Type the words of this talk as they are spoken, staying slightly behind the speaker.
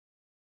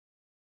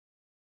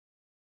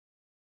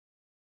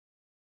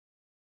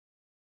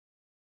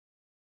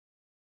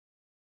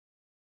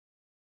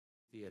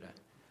Theater.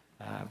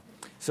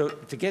 So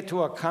to get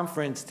to our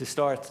conference, to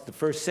start the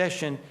first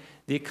session,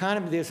 the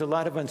economy, there's a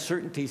lot of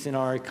uncertainties in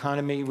our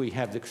economy. We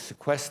have the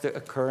sequester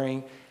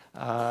occurring,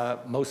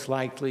 most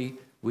likely.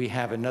 We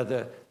have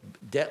another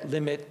debt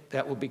limit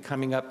that will be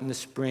coming up in the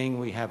spring.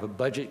 We have a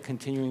budget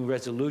continuing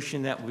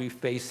resolution that we'll be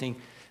facing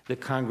the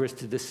Congress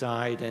to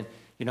decide. And,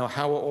 you know,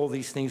 how are all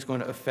these things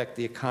going to affect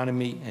the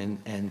economy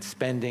and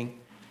spending?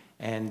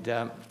 And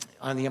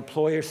on the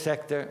employer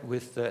sector,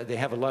 they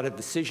have a lot of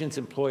decisions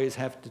employers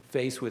have to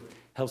face with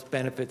health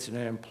benefits and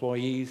their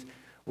employees,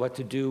 what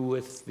to do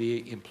with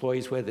the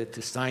employees, whether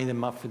to sign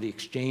them up for the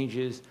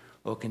exchanges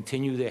or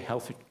continue their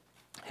health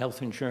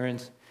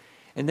insurance.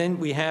 And then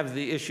we have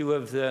the issue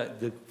of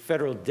the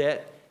federal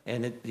debt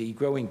and the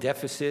growing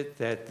deficit,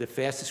 that the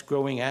fastest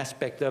growing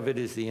aspect of it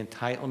is the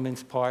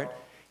entitlements part.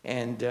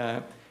 And,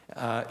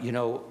 you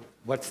know,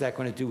 what's that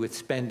going to do with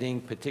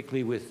spending,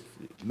 particularly with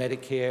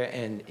Medicare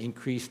and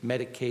increased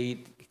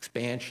Medicaid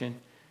expansion?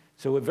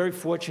 So we're very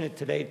fortunate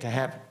today to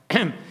have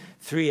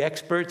three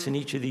experts in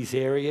each of these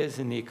areas,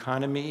 in the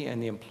economy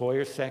and the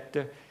employer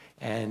sector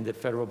and the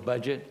federal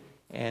budget.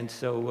 And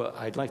so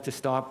I'd like to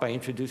start by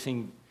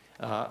introducing,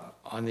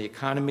 on the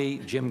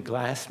economy, Jim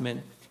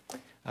Glassman.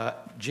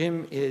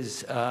 Jim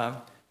is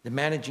the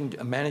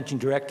managing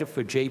director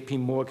for J.P.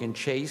 Morgan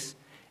Chase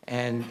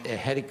and a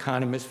head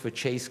economist for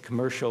Chase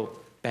Commercial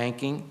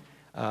Banking.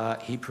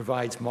 He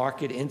provides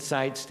market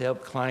insights to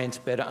help clients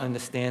better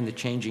understand the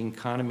changing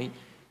economy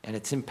and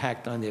its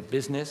impact on their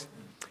business.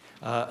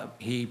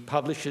 He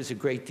publishes a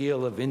great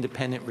deal of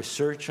independent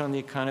research on the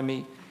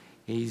economy.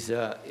 He's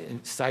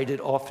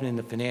cited often in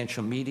the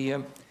financial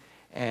media.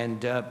 And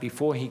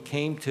before he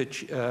came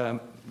to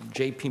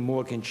J.P.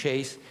 Morgan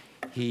Chase,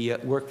 he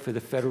worked for the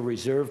Federal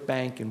Reserve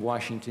Bank in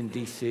Washington,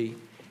 D.C.,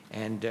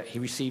 and he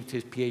received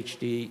his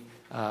Ph.D.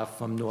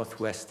 From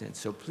Northwestern.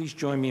 So please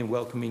join me in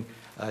welcoming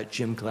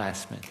Jim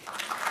Glassman.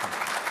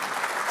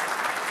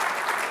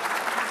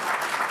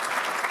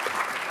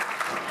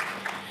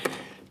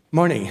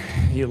 Morning.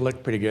 You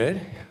look pretty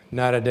good.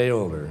 Not a day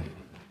older.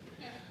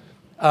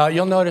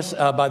 You'll notice,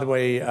 by the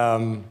way,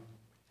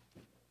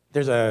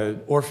 there's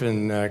an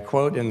orphan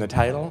quote in the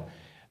title.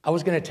 I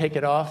was going to take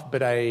it off,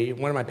 but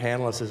one of my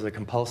panelists is a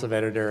compulsive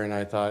editor, and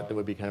I thought it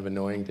would be kind of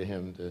annoying to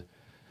him to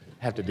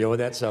have to deal with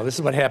that. So this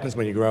is what happens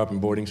when you grow up in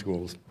boarding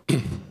schools.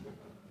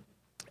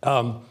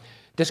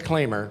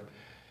 Disclaimer,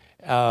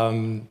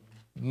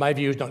 my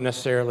views don't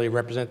necessarily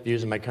represent the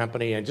views of my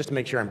company, and just to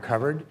make sure I'm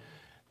covered,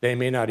 they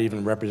may not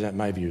even represent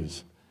my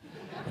views.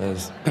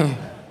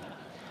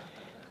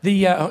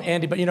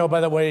 Andy, but you know, by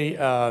the way,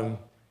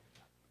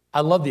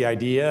 I love the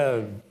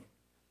idea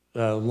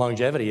of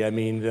longevity. I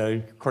mean,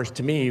 of course,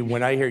 to me,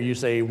 when I hear you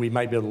say we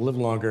might be able to live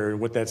longer,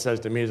 what that says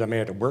to me is I may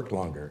have to work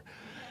longer.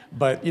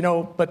 But, you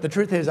know, but the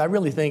truth is, I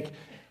really think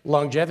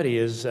longevity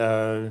is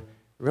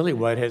really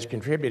what has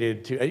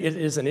contributed to, it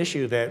is an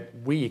issue that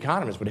we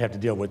economists would have to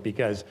deal with,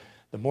 because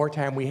the more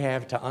time we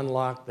have to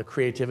unlock the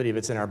creativity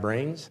that's in our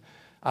brains,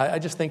 I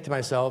just think to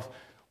myself,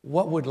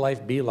 what would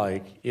life be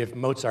like if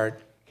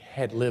Mozart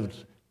had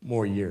lived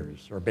more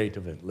years, or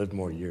Beethoven lived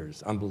more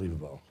years?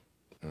 Unbelievable.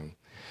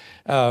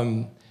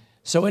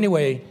 So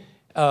anyway,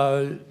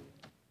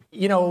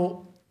 you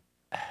know,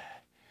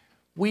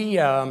 we,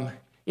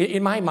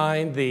 in my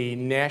mind, the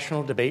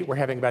national debate we're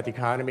having about the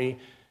economy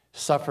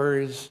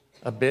suffers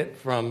a bit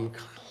from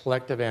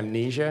collective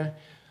amnesia,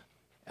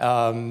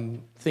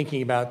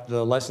 thinking about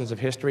the lessons of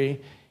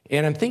history.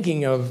 And I'm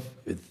thinking of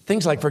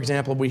things like, for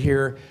example, we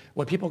hear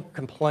when people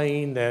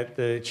complain that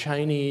the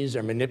Chinese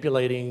are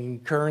manipulating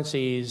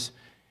currencies,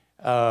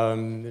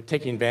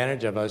 taking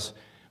advantage of us,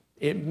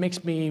 it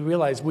makes me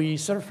realize we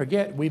sort of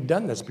forget we've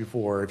done this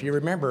before. If you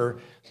remember,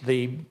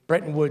 the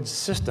Bretton Woods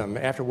system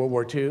after World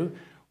War II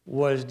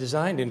was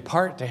designed in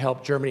part to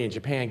help Germany and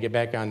Japan get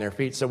back on their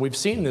feet. So we've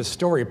seen this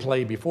story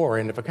play before,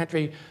 and if a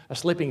country, a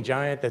sleeping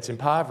giant that's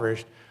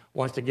impoverished,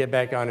 wants to get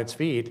back on its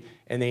feet,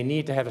 and they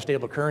need to have a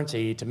stable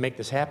currency to make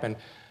this happen,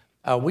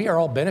 we are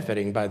all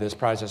benefiting by this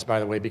process, by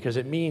the way, because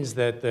it means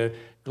that the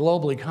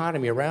global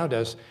economy around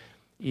us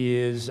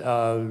is,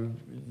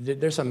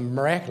 there's some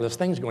miraculous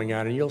things going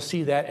on, and you'll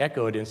see that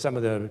echoed in some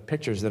of the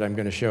pictures that I'm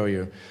going to show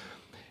you.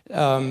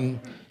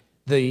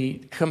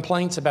 The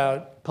complaints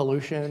about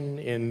pollution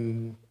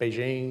in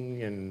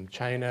Beijing and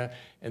China,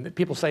 and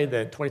people say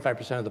that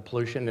 25% of the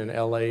pollution in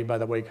LA, by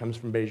the way, comes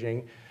from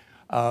Beijing.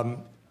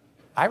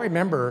 I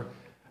remember,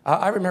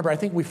 I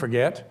think we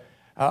forget.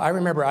 I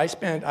remember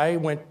I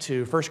went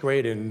to first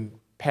grade in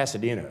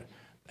Pasadena,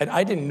 and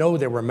I didn't know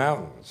there were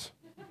mountains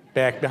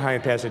back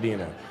behind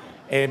Pasadena.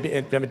 And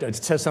it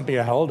says something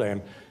about how old I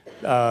am.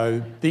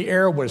 The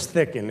air was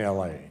thick in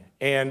LA,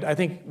 and I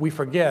think we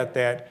forget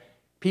that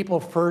people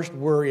first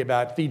worry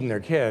about feeding their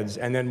kids,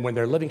 and then when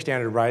their living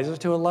standard rises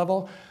to a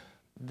level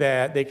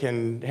that they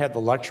can have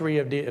the luxury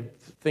of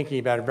thinking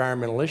about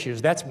environmental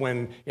issues, that's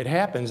when it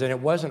happens. And it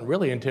wasn't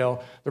really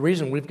until, the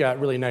reason we've got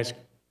really nice,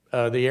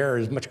 the air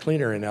is much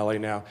cleaner in LA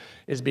now,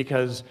 is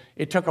because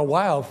it took a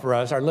while for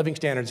us, our living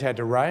standards had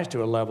to rise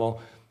to a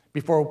level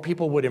before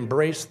people would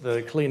embrace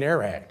the Clean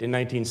Air Act in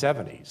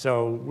 1970.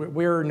 So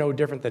we're no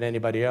different than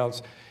anybody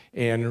else,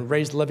 and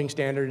raise the living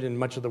standard in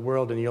much of the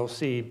world, and you'll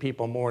see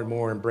people more and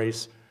more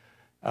embrace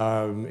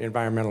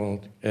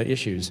environmental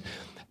issues.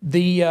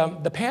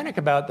 The panic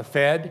about the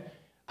Fed,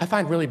 I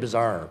find really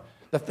bizarre.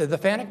 The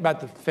panic about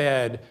the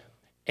Fed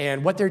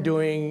and what they're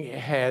doing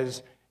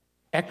has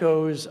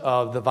echoes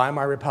of the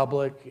Weimar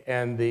Republic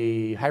and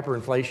the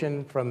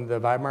hyperinflation from the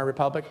Weimar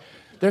Republic.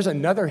 There's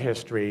another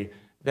history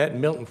that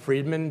Milton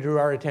Friedman drew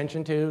our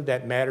attention to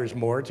that matters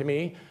more to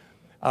me.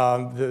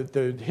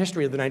 The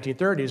history of the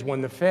 1930s,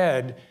 when the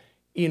Fed,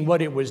 in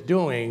what it was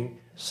doing,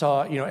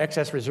 saw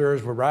excess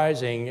reserves were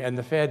rising, and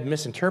the Fed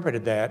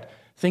misinterpreted that,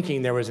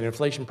 thinking there was an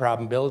inflation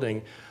problem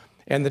building.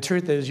 And the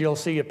truth is, you'll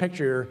see a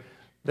picture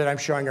that I'm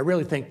showing. I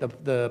really think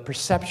the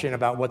perception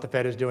about what the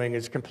Fed is doing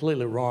is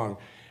completely wrong.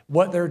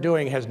 What they're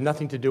doing has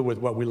nothing to do with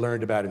what we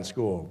learned about in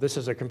school. This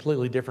is a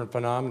completely different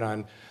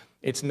phenomenon.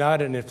 It's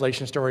not an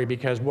inflation story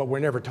because what we're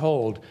never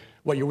told,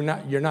 what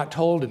you're not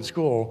told in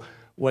school,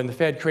 when the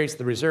Fed creates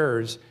the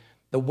reserves,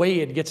 the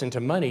way it gets into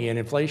money and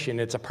inflation,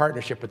 it's a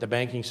partnership with the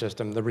banking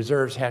system. The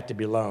reserves have to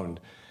be loaned.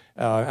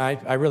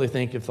 I really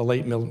think if the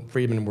late Milton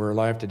Friedman were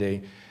alive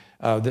today,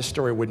 this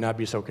story would not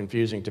be so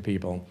confusing to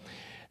people.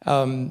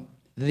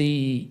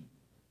 The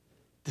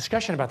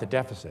discussion about the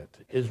deficit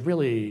is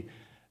really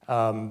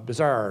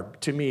bizarre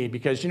to me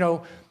because,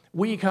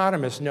 we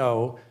economists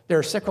know there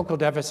are cyclical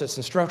deficits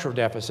and structural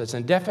deficits,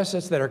 and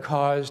deficits that are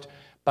caused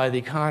by the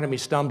economy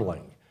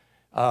stumbling.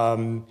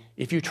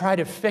 If you try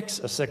to fix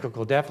a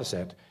cyclical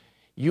deficit,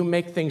 you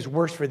make things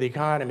worse for the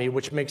economy,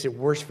 which makes it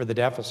worse for the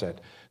deficit.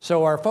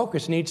 So our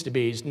focus needs to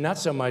be not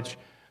so much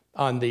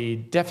on the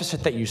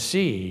deficit that you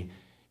see,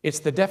 it's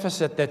the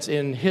deficit that's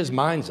in his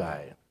mind's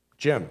eye,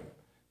 Jim,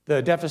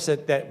 the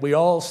deficit that we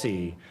all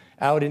see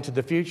out into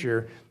the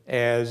future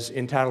as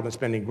entitlement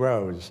spending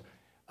grows.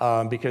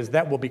 Because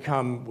that will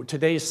become,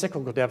 today's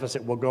cyclical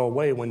deficit will go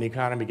away when the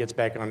economy gets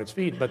back on its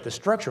feet, but the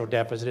structural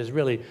deficit is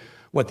really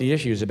what the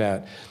issue is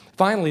about.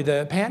 Finally,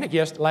 the panic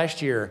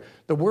last year,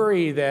 the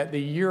worry that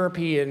the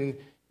European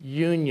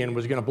Union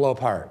was going to blow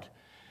apart,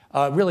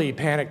 really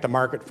panicked the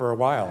market for a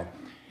while.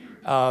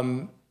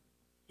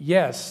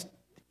 Yes,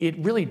 it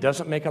really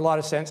doesn't make a lot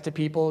of sense to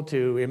people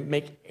to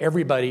make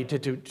everybody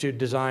to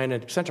design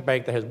a central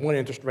bank that has one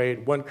interest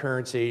rate, one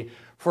currency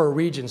for a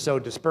region so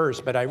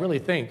dispersed, but I really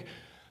think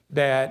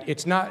that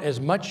it's not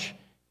as much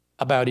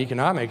about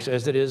economics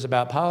as it is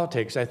about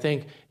politics. I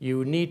think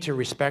you need to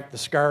respect the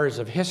scars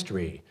of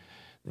history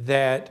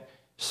that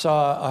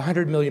saw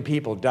 100 million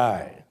people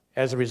die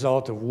as a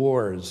result of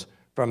wars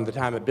from the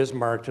time of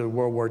Bismarck to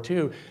World War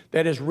II.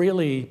 That is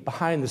really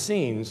behind the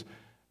scenes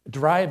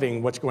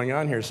driving what's going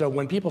on here. So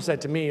when people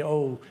said to me,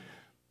 oh,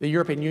 the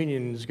European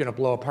Union is going to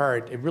blow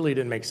apart, it really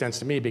didn't make sense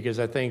to me because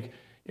I think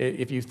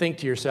if you think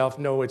to yourself,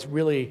 no, it's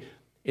really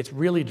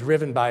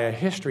driven by a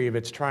history of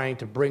its trying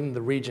to bring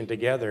the region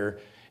together.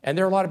 And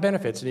there are a lot of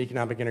benefits in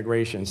economic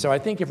integration. So I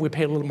think if we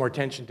pay a little more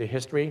attention to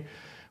history,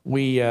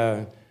 we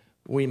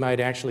might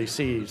actually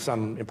see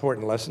some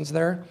important lessons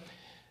there.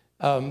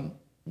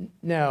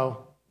 Now,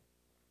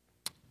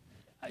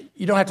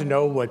 you don't have to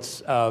know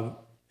what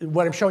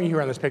I'm showing you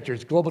here on this picture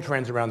is global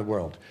trends around the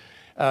world.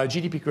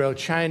 GDP growth,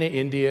 China,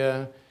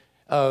 India,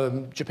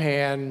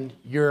 Japan,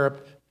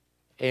 Europe,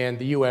 and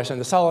the US,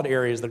 and the solid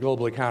areas of the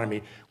global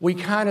economy. We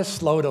kind of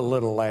slowed a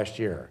little last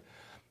year.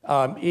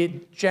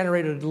 It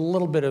generated a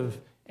little bit of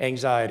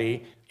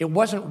anxiety. It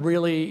wasn't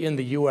really in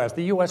the US.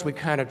 The US, we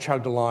kind of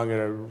chugged along at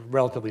a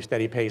relatively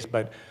steady pace,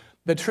 but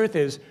the truth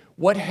is,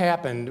 what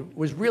happened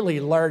was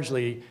really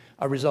largely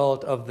a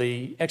result of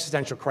the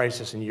existential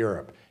crisis in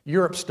Europe.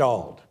 Europe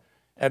stalled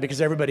because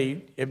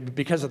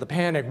because of the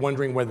panic,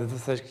 wondering whether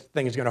this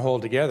thing is going to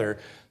hold together.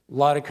 A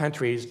lot of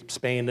countries,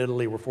 Spain,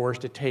 Italy, were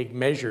forced to take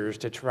measures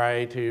to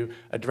try to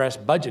address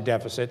budget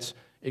deficits,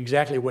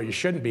 exactly what you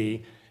shouldn't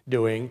be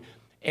doing,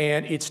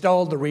 and it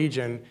stalled the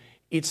region.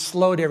 It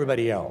slowed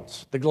everybody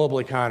else, the global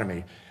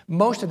economy.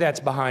 Most of that's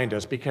behind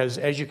us because,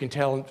 as you can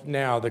tell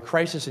now, the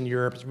crisis in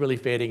Europe is really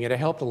fading, and it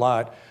helped a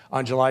lot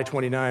on July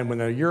 29 when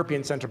the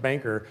European central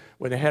banker,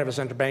 when the head of a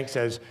central bank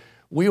says,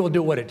 we will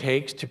do what it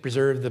takes to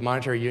preserve the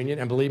monetary union,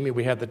 and believe me,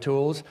 we have the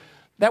tools.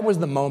 That was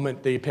the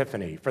moment, the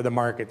epiphany for the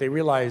market. They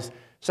realized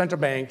central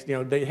banks,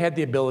 they had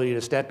the ability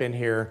to step in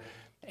here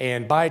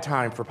and buy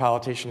time for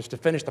politicians to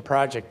finish the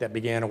project that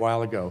began a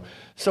while ago.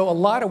 So a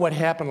lot of what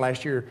happened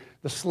last year,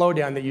 the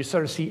slowdown that you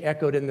sort of see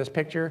echoed in this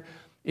picture,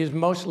 is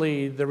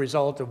mostly the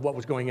result of what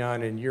was going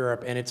on in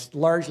Europe, and it's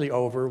largely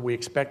over. We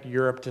expect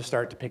Europe to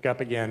start to pick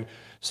up again.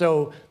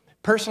 So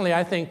personally,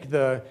 I think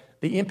the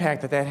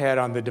impact that had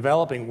on the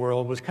developing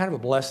world was kind of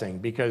a blessing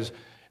because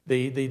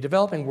the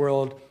developing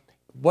world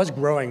was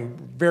growing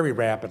very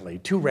rapidly,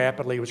 too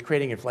rapidly. It was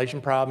creating inflation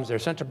problems. Their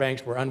central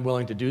banks were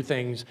unwilling to do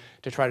things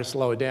to try to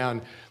slow it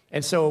down.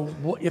 And so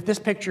if this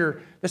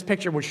picture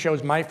which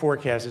shows my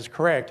forecast is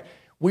correct,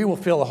 we will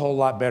feel a whole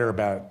lot better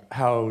about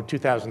how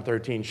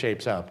 2013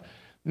 shapes up.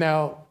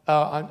 Now,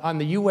 on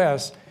the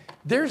US,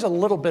 there's a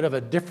little bit of a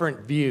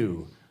different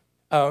view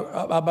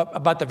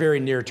About the very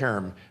near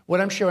term.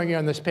 What I'm showing you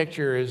on this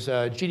picture is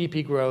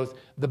GDP growth.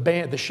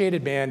 The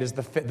shaded band is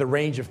the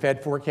range of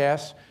Fed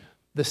forecasts.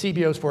 The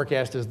CBO's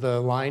forecast is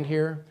the line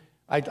here.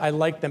 I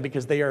like them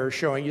because they are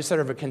showing you sort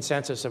of a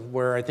consensus of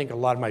where I think a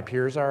lot of my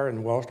peers are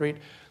in Wall Street.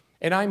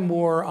 And I'm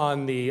more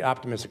on the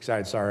optimistic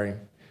side, sorry.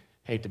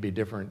 Hate to be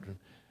different.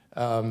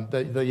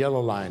 The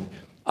yellow line.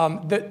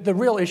 The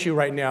real issue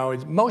right now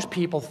is most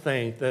people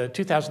think that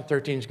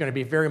 2013 is going to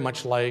be very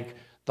much like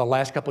the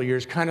last couple of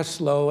years, kind of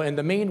slow, and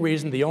the main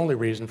reason, the only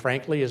reason,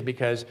 frankly, is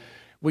because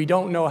we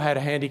don't know how to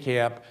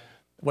handicap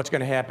what's going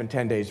to happen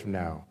 10 days from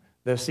now,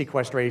 the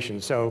sequestration.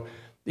 So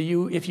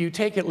if you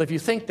think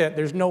that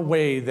there's no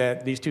way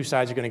that these two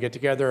sides are going to get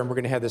together and we're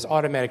going to have this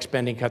automatic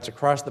spending cuts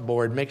across the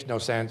board, makes no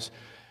sense.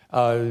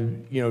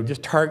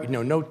 Just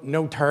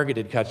no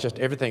targeted cuts, just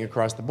everything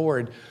across the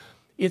board.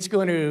 It's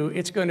going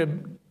to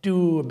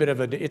do a bit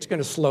of it's going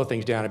to slow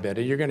things down a bit.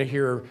 And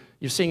you're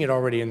seeing it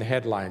already in the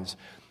headlines.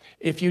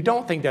 If you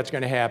don't think that's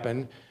going to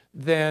happen,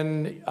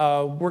 then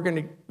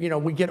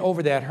we get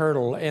over that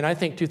hurdle, and I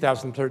think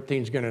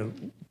 2013 is going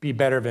to be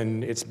better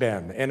than it's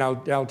been, and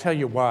I'll tell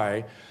you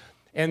why.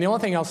 And the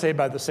only thing I'll say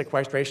about the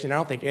sequestration, I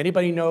don't think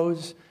anybody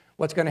knows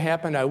what's going to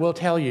happen. I will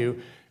tell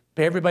you,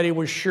 everybody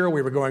was sure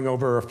we were going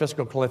over a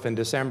fiscal cliff in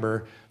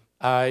December.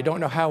 I don't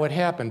know how it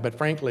happened, but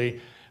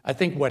frankly, I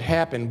think what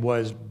happened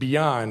was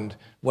beyond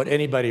what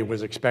anybody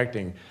was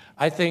expecting.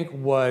 I think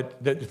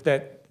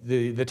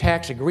the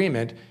tax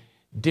agreement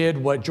did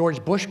what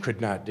George Bush could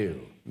not do,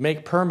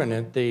 make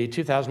permanent the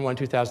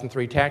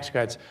 2001-2003 tax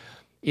cuts.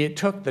 It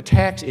took the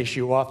tax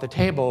issue off the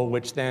table,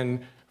 which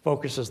then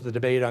focuses the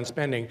debate on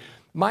spending.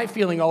 My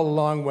feeling all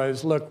along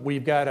was, look,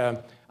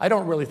 I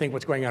don't really think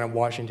what's going on in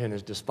Washington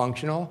is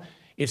dysfunctional.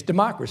 It's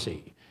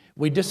democracy.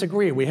 We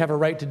disagree. We have a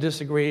right to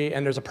disagree,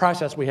 and there's a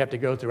process we have to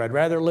go through. I'd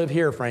rather live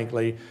here,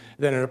 frankly,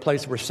 than in a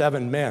place where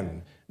 7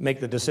 men make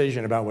the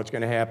decision about what's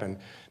going to happen.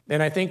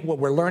 And I think what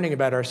we're learning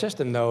about our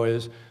system, though,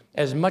 is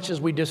as much as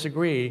we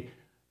disagree,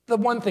 the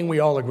one thing we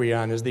all agree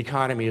on is the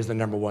economy is the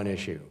 #1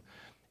 issue.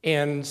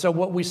 And so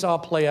what we saw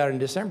play out in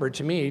December,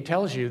 to me,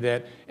 tells you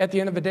that at the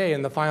end of the day,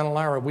 in the final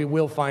hour, we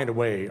will find a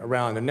way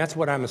around. And that's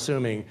what I'm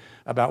assuming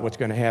about what's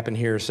going to happen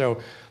here. So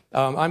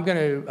I'm going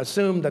to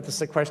assume that the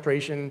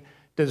sequestration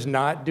does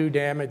not do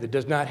damage, it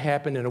does not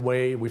happen in a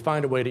way, we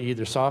find a way to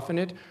either soften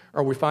it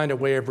or we find a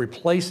way of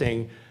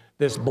replacing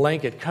this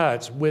blanket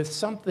cuts with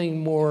something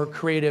more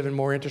creative and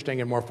more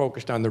interesting and more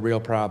focused on the real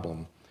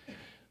problem.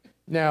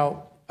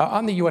 Now,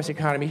 on the U.S.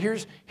 economy,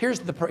 here's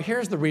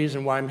the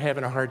reason why I'm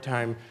having a hard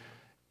time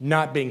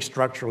not being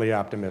structurally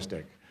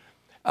optimistic.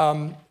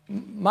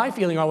 My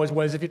feeling always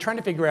was, if you're trying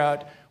to figure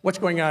out what's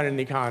going on in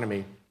the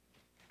economy,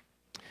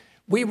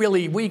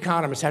 we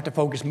economists have to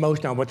focus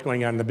most on what's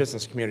going on in the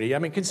business community. I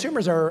mean,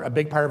 consumers are a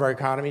big part of our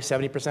economy,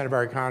 70% of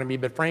our economy,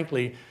 but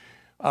frankly,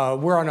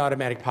 we're on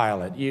automatic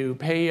pilot. You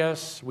pay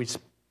us, we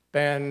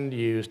spend,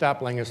 you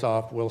stop laying us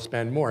off, we'll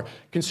spend more.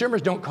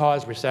 Consumers don't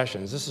cause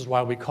recessions. This is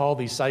why we call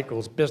these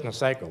cycles business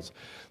cycles.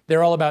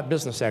 They're all about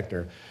business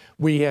sector.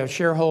 We have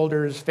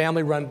shareholders,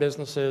 family-run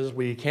businesses.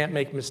 We can't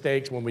make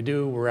mistakes. When we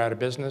do, we're out of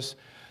business.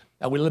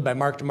 We live by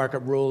mark-to-market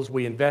rules.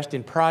 We invest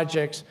in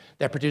projects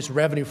that produce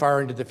revenue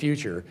far into the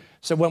future.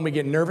 So when we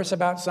get nervous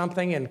about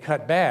something and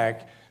cut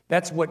back,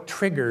 that's what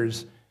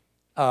triggers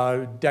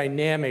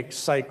dynamic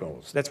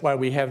cycles. That's why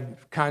we have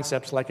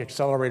concepts like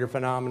accelerator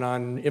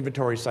phenomenon,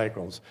 inventory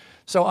cycles.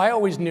 So I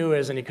always knew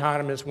as an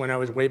economist when I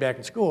was way back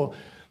in school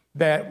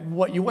that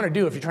what you want to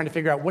do if you're trying to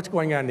figure out what's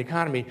going on in the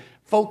economy,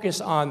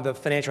 focus on the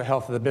financial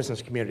health of the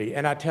business community.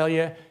 And I tell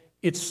you,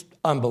 it's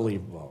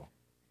unbelievable.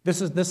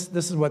 This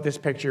is what this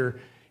picture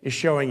is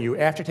showing you,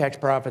 after-tax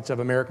profits of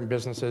American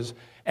businesses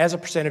as a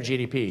percent of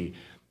GDP.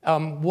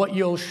 What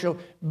you'll show,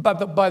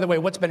 by the way,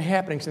 what's been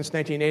happening since the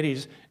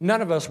 1980s,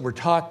 none of us were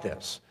taught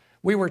this.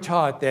 We were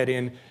taught that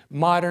in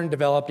modern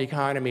developed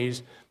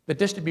economies, the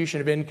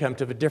distribution of income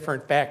to the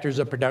different factors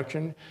of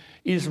production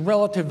is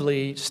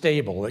relatively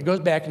stable. It goes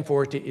back and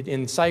forth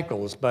in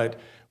cycles, but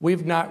we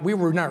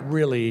were not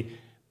really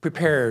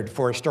prepared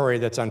for a story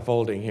that's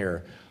unfolding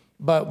here.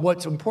 But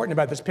what's important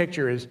about this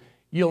picture is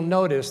you'll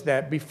notice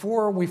that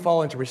before we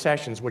fall into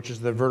recessions, which is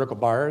the vertical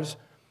bars,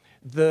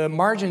 the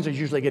margins are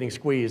usually getting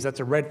squeezed. That's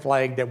a red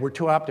flag that we're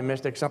too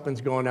optimistic,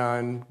 something's going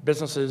on,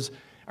 businesses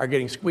are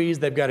getting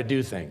squeezed, they've got to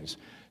do things.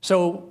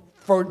 So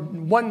for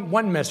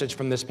one message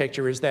from this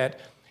picture is that,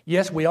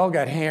 yes, we all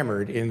got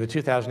hammered in the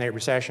 2008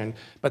 recession,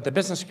 but the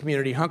business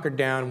community hunkered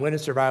down, went in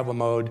survival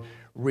mode,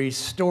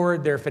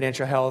 restored their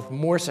financial health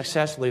more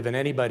successfully than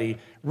anybody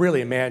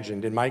really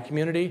imagined in my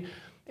community.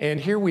 And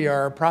here we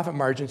are, profit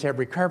margins have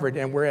recovered,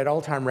 and we're at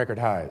all-time record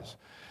highs.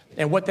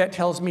 And what that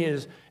tells me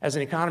is, as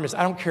an economist,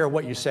 I don't care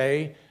what you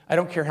say. I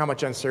don't care how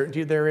much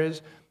uncertainty there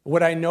is.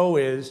 What I know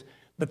is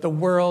that the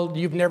world,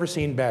 you've never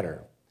seen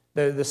better.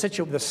 The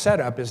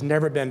setup has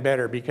never been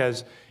better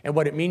because, and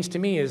what it means to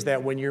me is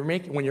that when you're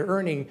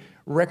earning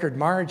record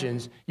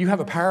margins, you have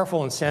a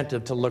powerful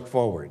incentive to look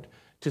forward,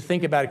 to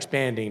think about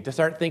expanding, to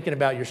start thinking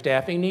about your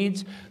staffing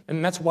needs.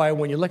 And that's why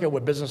when you look at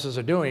what businesses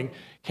are doing,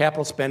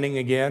 capital spending,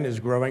 again, is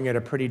growing at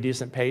a pretty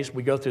decent pace.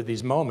 We go through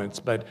these moments,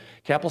 but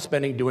capital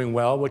spending doing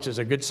well, which is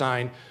a good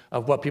sign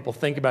of what people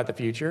think about the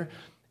future.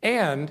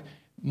 And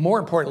more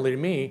importantly to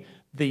me,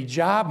 the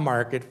job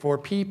market for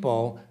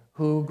people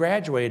who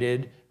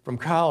graduated from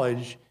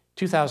college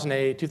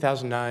 2008,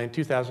 2009,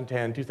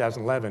 2010,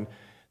 2011,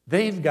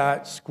 they've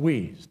got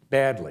squeezed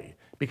badly.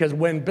 Because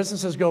when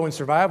businesses go in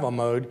survival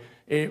mode,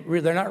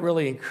 they're not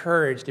really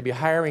encouraged to be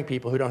hiring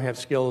people who don't have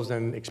skills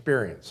and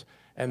experience.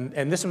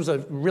 And this was a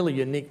really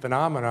unique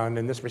phenomenon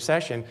in this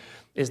recession,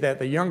 is that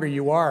the younger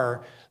you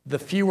are, the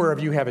fewer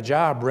of you have a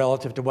job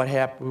relative to what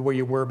happened where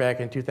you were back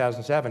in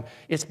 2007.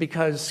 It's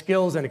because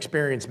skills and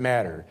experience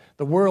matter.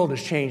 The world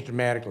has changed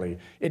dramatically.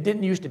 It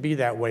didn't used to be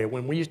that way.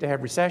 When we used to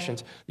have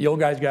recessions, the old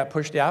guys got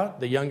pushed out,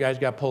 the young guys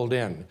got pulled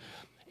in.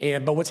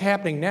 But what's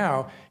happening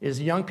now is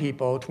young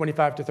people,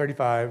 25 to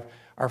 35,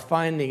 are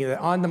finding that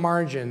on the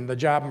margin, the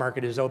job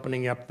market is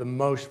opening up the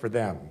most for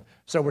them.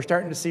 So we're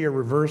starting to see a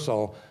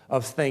reversal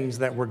of things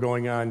that were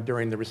going on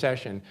during the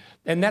recession.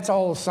 And that's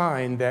all a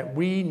sign that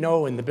we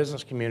know in the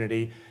business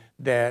community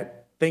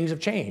that things have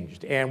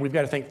changed, and we've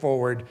got to think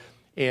forward,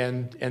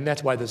 and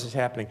that's why this is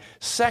happening.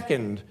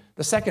 Second,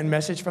 the second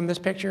message from this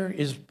picture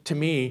is, to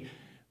me,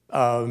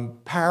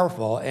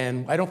 powerful,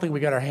 and I don't think we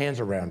got our hands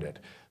around it.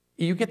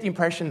 You get the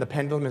impression the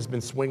pendulum has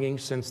been swinging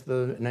since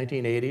the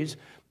 1980s.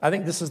 I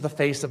think this is the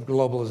face of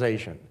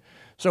globalization.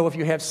 So if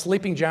you have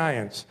sleeping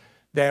giants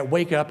that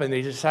wake up and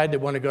they decide they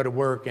want to go to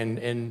work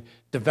and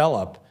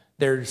develop,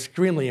 they're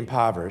extremely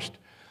impoverished.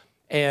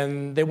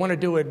 And they want to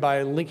do it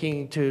by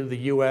linking to the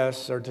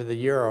US or to the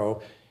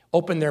Euro,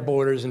 open their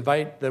borders,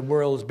 invite the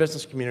world's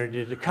business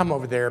community to come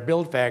over there,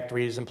 build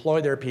factories,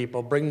 employ their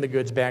people, bring the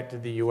goods back to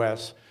the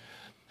US.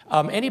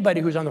 Anybody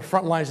who's on the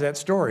front lines of that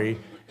story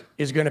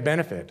is going to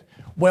benefit.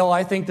 Well,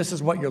 I think this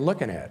is what you're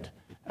looking at.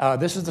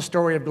 This is the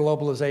story of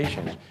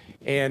globalization.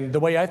 And the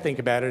way I think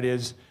about it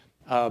is,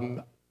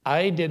 I'm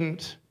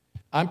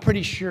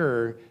pretty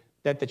sure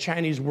that the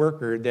Chinese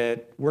worker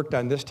that worked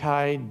on this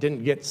tie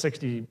didn't get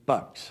 60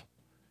 bucks.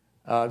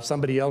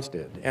 Somebody else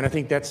did. And I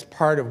think that's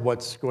part of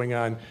what's going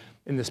on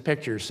in this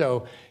picture.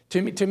 So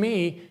to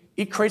me,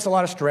 it creates a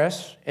lot of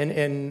stress,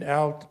 and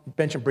I'll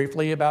mention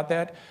briefly about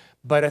that.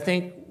 But I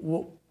think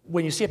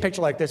when you see a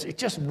picture like this,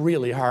 it's just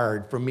really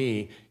hard for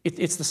me.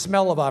 It's the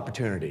smell of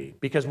opportunity,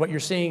 because what you're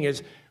seeing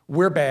is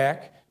we're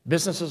back,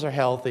 businesses are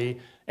healthy,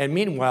 and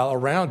meanwhile,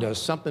 around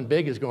us, something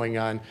big is going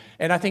on.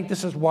 And I think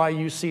this is why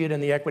you see it in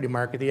the equity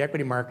market. The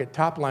equity market,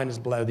 top line is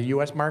the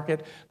US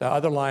market, the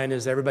other line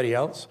is everybody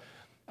else.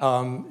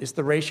 It's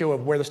the ratio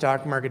of where the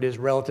stock market is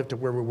relative to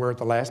where we were at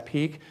the last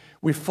peak.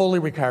 We've fully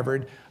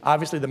recovered.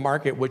 Obviously, the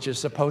market, which is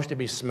supposed to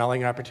be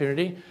smelling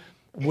opportunity,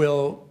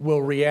 will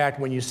react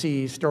when you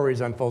see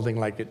stories unfolding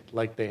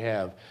like they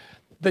have.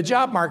 The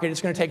job market is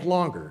going to take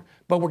longer,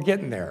 but we're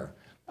getting there.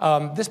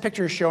 This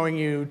picture is showing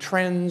you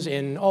trends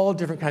in all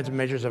different kinds of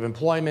measures of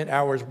employment,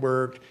 hours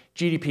worked.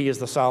 GDP is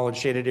the solid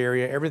shaded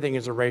area. Everything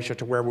is a ratio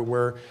to where we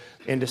were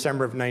in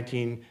December of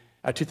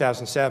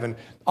 2007.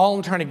 All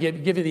I'm trying to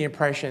give you the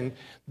impression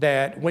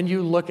that when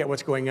you look at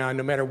what's going on,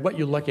 no matter what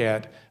you look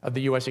at of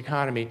the U.S.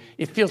 economy,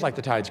 it feels like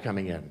the tide's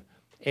coming in.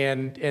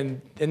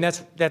 And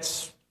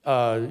that's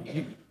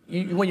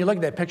when you look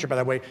at that picture, by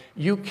the way,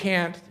 you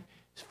can't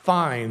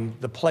find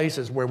the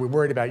places where we're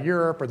worried about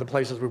Europe or the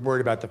places we're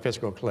worried about the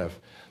fiscal cliff.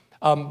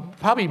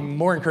 Probably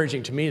more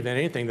encouraging to me than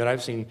anything that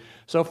I've seen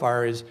so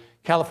far is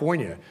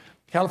California.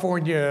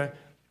 California,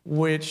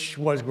 which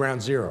was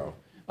ground zero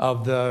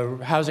of the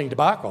housing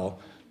debacle,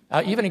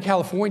 even in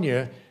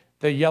California,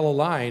 the yellow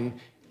line,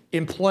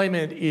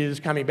 employment is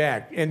coming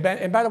back. And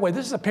by the way,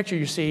 this is a picture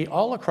you see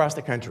all across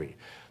the country.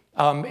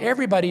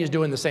 Everybody is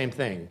doing the same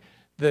thing.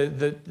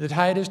 The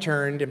tide has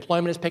turned,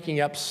 employment is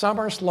picking up. Some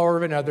are slower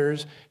than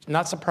others. It's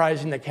not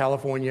surprising that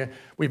California,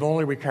 we've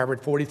only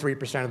recovered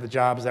 43% of the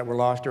jobs that were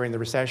lost during the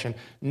recession.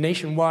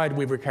 Nationwide,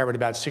 we've recovered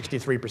about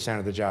 63%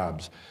 of the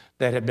jobs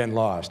that have been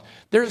lost.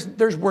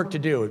 There's work to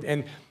do.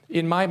 And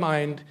in my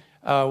mind,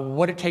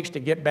 what it takes to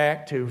get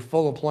back to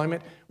full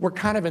employment, we're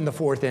kind of in the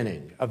fourth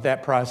inning of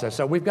that process.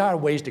 So we've got a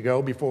ways to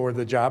go before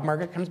the job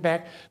market comes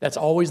back. That's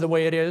always the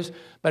way it is.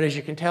 But as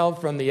you can tell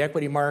from the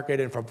equity market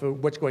and from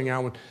what's going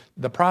on with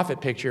the profit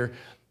picture,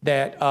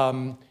 that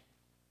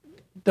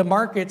the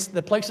markets,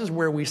 the places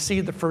where we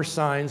see the first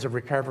signs of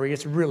recovery,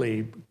 it's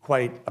really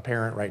quite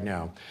apparent right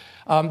now.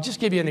 Just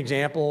give you an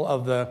example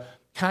of the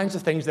kinds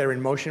of things that are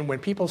in motion. When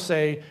people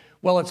say,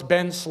 well, it's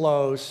been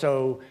slow,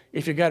 so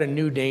if you've got a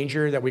new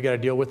danger that we got to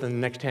deal with in the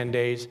next 10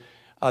 days,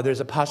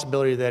 there's a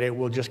possibility that it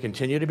will just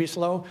continue to be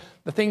slow.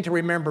 The thing to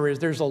remember is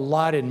there's a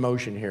lot in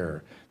motion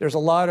here. There's a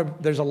lot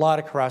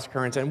of cross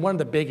currents, and one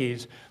of the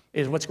biggies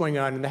is what's going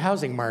on in the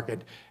housing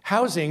market.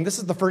 Housing, this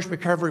is the first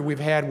recovery we've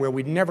had where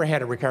we'd never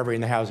had a recovery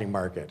in the housing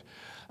market,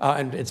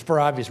 and it's for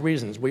obvious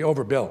reasons. We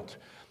overbuilt.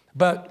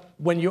 But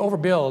when you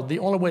overbuild, the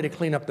only way to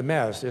clean up the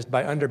mess is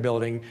by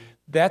underbuilding.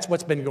 That's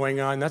what's been going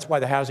on. That's why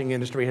the housing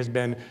industry has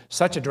been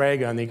such a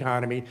drag on the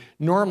economy.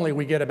 Normally,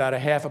 we get about a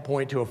half a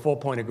point to a full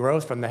point of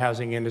growth from the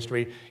housing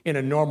industry in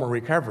a normal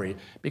recovery,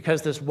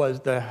 because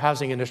the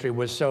housing industry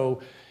was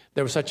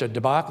there was such a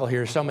debacle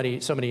here, so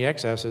many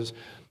excesses.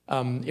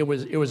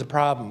 It was a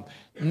problem.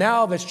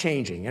 Now that's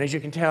changing, and as you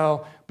can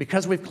tell,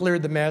 because we've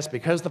cleared the mess,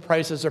 because the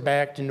prices are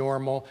back to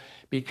normal,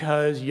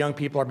 because young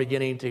people are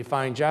beginning to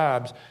find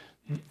jobs,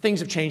 things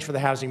have changed for the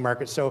housing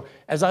market. So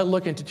as I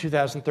look into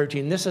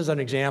 2013, this is an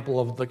example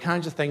of the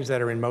kinds of things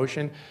that are in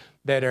motion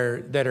that are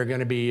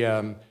going to be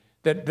that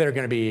are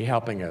going to be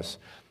helping us.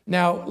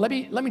 Now let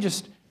me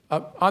just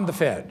on the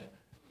Fed,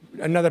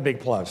 another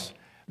big plus.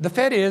 The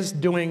Fed is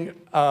doing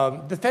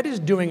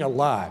a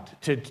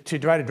lot to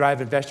try to drive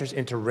investors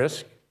into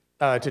risk,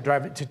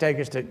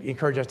 to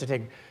encourage us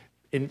to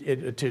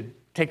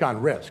take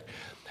on risk.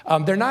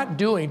 What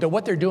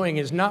they're doing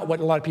is not what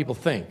a lot of people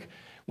think.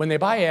 When they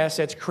buy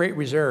assets, create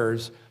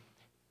reserves,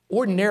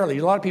 ordinarily,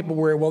 a lot of people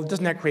worry, well,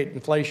 doesn't that create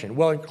inflation?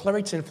 Well, it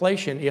creates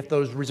inflation if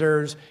those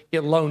reserves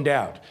get loaned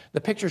out.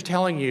 The picture's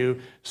telling you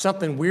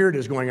something weird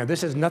is going on.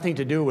 This has nothing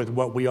to do with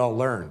what we all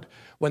learned.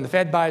 When the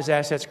Fed buys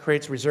assets,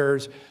 creates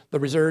reserves, the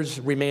reserves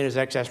remain as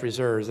excess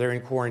reserves. They're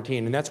in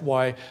quarantine, and that's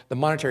why the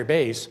monetary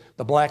base,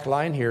 the black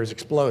line here, has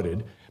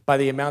exploded by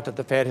the amount that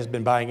the Fed has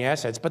been buying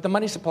assets, but the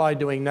money supply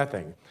doing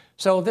nothing.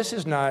 So this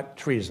is not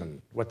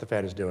treason, what the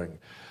Fed is doing.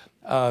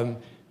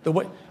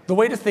 The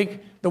way to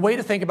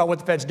think about what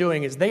the Fed's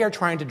doing is they are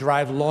trying to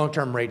drive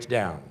long-term rates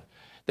down.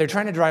 They're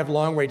trying to drive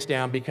long rates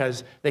down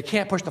because they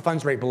can't push the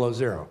funds rate below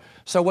zero.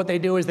 So what they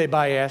do is they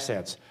buy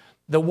assets.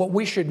 What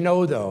we should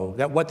know, though,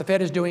 that what the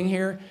Fed is doing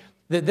here,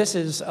 that this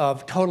is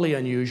totally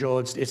unusual.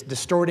 It's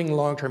distorting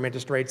long-term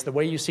interest rates. The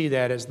way you see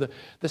that is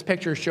this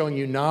picture is showing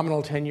you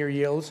nominal 10-year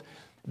yields.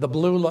 The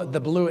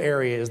blue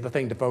area is the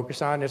thing to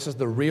focus on. This is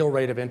the real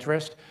rate of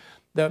interest.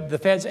 The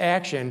Fed's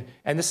action,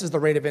 and this is the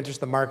rate of interest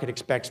the market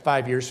expects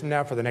 5 years from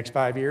now for the next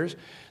 5 years,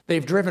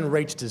 they've driven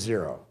rates to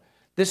zero.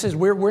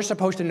 We're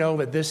supposed to know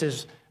that this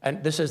is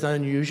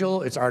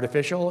unusual, it's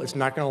artificial, it's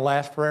not going to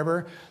last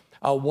forever.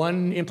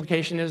 One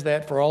implication is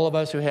that for all of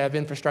us who have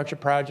infrastructure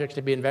projects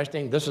to be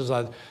investing, this is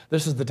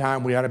the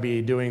time we ought to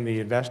be doing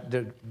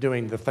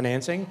the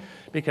financing,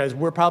 because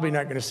we're probably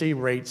not going to see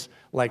rates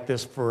like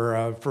this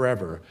for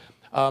forever.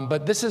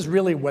 But this is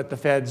really what the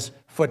Fed's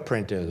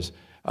footprint is.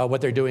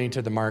 What they're doing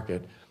to the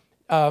market.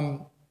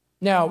 Now,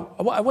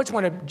 I just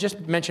want to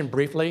just mention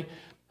briefly,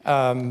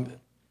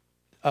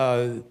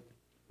 the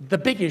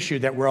big issue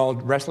that we're all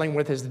wrestling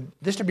with is the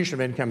distribution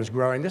of income is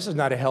growing. This is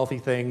not a healthy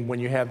thing when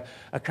you have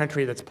a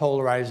country that's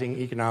polarizing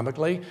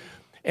economically.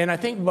 And I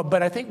think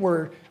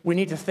we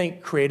need to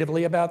think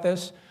creatively about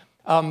this.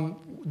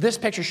 This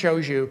picture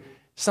shows you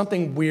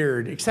something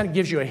weird. It kind of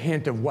gives you a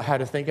hint of how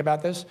to think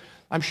about this.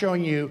 I'm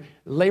showing you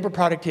labor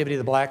productivity,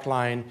 the black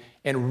line,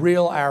 and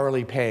real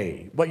hourly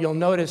pay. What you'll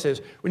notice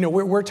is,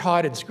 we're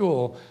taught in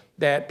school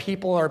that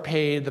people are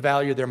paid the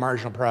value of their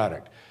marginal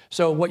product.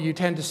 So what you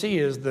tend to see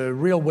is the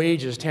real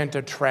wages tend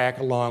to track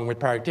along with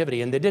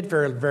productivity, and they did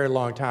for a very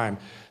long time.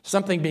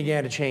 Something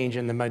began to change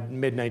in the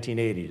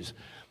mid-1980s,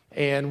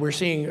 and we're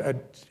seeing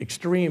an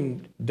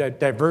extreme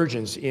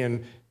divergence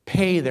in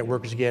pay that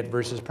workers get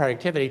versus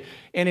productivity,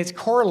 and it's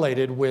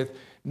correlated with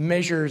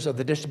measures of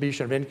the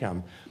distribution of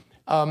income.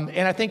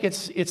 And I think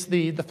it's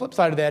the flip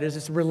side of that is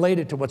it's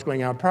related to what's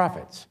going on with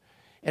profits.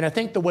 And I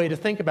think the way to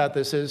think about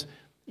this is,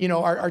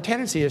 our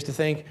tendency is to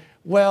think,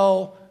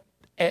 well,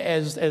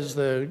 as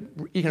the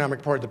economic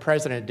report the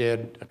president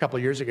did a couple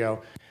of years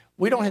ago,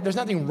 there's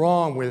nothing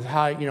wrong with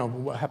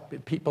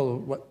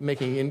people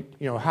making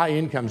high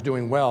incomes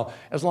doing well,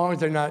 as long as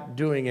they're not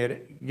getting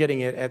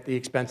it at the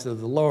expense of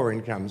the lower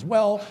incomes.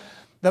 Well,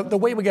 the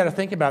way we got to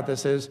think about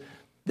this is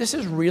this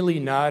is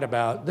not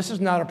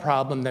a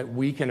problem that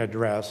we can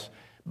address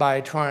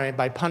by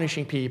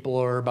punishing people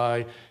or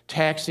by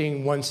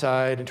taxing one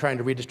side and trying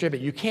to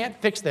redistribute. You can't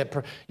fix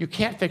that. You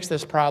can't fix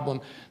this problem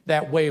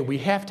that way. We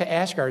have to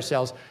ask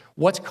ourselves,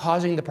 what's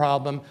causing the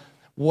problem?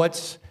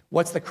 What's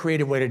the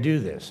creative way to do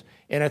this?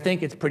 And I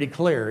think it's pretty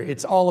clear.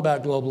 It's all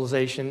about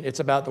globalization. It's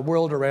about the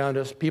world around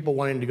us, people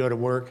wanting to go to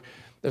work.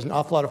 There's an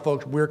awful lot of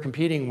folks we're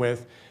competing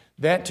with.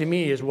 That, to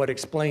me, is what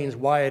explains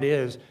why it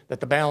is that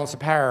the balance of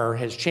power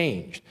has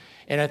changed.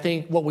 And I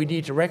think what we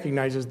need to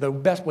recognize is the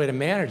best way to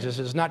manage this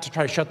is not to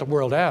try to shut the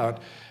world out,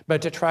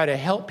 but to try to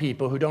help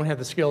people who don't have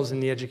the skills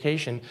and the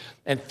education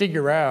and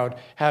figure out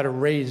how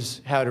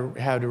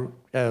to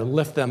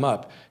lift them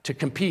up to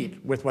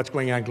compete with what's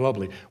going on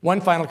globally.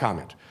 One final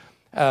comment.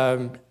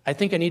 I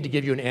think I need to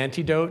give you an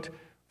antidote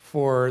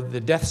for the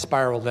death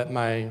spiral that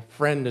my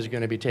friend is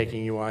going to be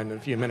taking you on in a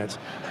few minutes.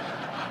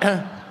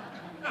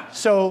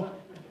 So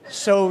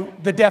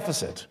the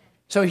deficit.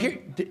 So here,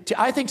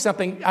 I think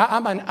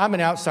I'm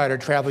an outsider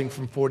traveling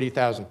from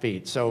 40,000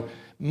 feet. So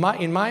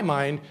in my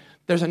mind,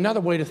 there's another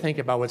way to think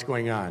about what's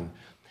going on.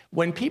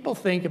 When people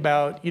think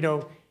about,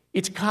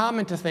 it's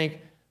common to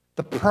think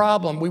the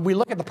problem, we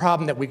look at the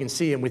problem that we can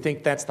see and we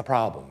think that's the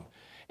problem.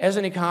 As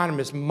an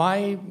economist,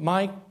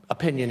 my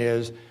opinion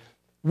is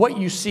what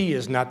you see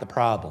is not the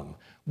problem.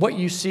 What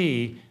you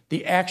see,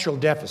 the actual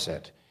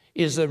deficit,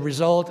 is the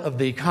result of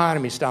the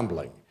economy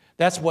stumbling.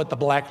 That's what the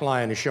black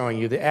line is showing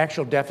you, the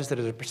actual deficit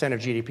as a percent of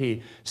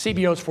GDP.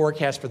 CBO's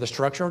forecast for the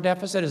structural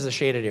deficit is the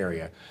shaded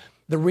area.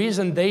 The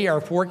reason they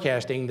are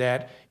forecasting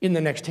that in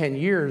the next 10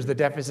 years the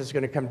deficit is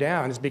going to come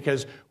down is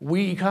because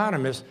we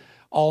economists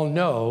all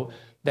know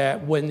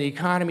that when the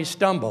economy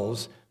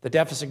stumbles, the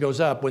deficit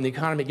goes up. When the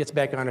economy gets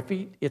back on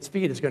its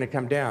feet, it's going to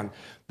come down.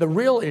 The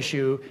real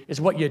issue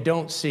is what you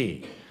don't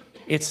see.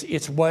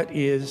 It's what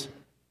is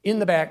in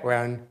the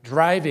background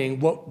driving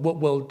what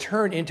will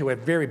turn into a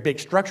very big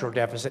structural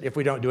deficit if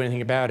we don't do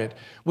anything about it.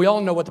 We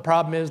all know what the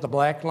problem is, the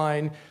black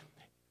line.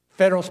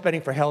 Federal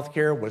spending for health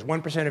care was 1%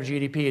 of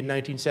GDP in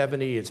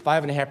 1970. It's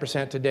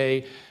 5.5%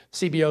 today.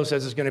 CBO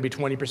says it's going to be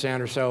 20%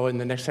 or so in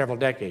the next several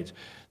decades.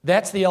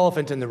 That's the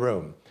elephant in the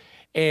room.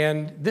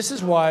 And this,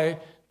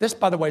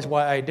 by the way, is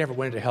why I never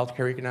went into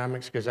healthcare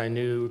economics, because I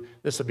knew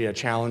this would be a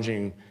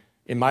challenging,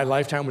 in my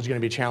lifetime, was going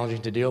to be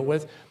challenging to deal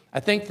with. I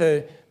think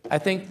the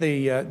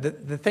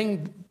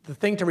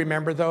thing to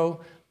remember,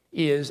 though,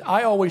 is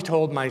I always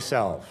told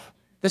myself,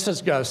 this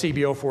is a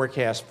CBO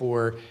forecast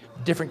for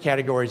different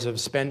categories of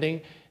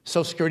spending.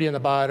 Social Security on the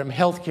bottom,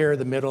 healthcare in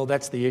the middle,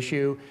 that's the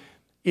issue.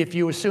 If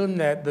you assume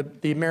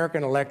that the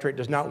American electorate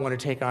does not want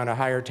to take on a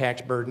higher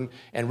tax burden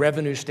and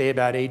revenues stay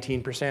about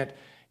 18%,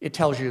 it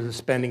tells you the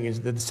spending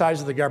is, the size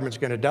of the government is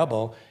going to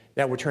double.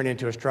 That would turn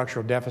into a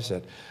structural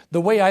deficit.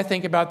 The way I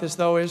think about this,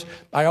 though, is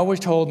I always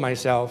told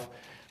myself,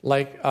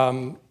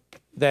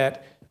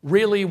 that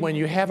really when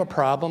you have a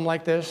problem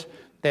like this,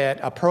 that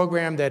a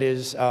program that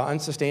is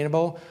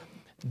unsustainable,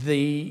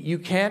 you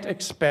can't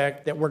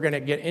expect that we're going to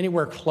get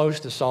anywhere close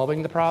to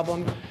solving the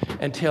problem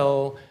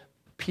until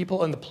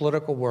people in the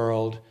political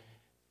world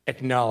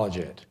acknowledge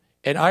it.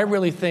 And I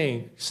really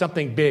think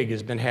something big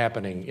has been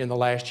happening in the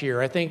last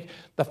year. I think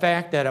the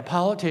fact that a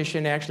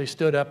politician actually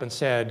stood up and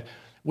said,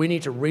 we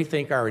need to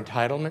rethink our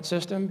entitlement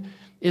system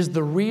is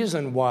the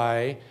reason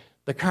why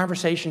the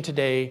conversation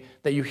today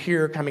that you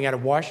hear coming out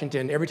of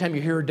Washington, every time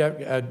you hear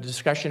a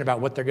discussion about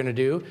what they're going to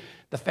do,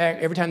 the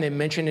fact every time they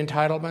mention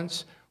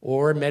entitlements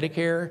or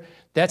Medicare,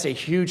 that's a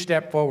huge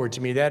step forward to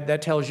me.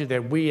 That tells you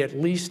that we at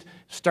least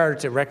started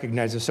to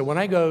recognize this. So when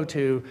I go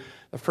to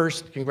the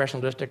 1st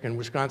Congressional District in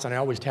Wisconsin, I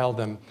always tell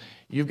them,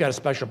 you've got a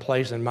special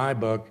place in my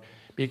book,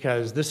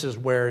 because this is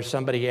where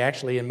somebody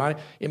actually, in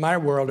my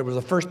world, it was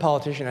the first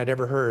politician I'd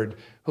ever heard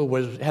who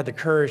had the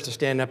courage to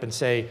stand up and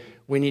say,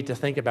 we need to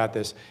think about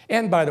this.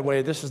 And by the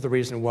way, this is the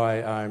reason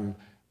why I'm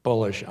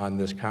bullish on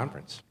this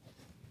conference.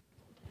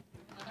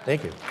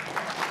 Thank you.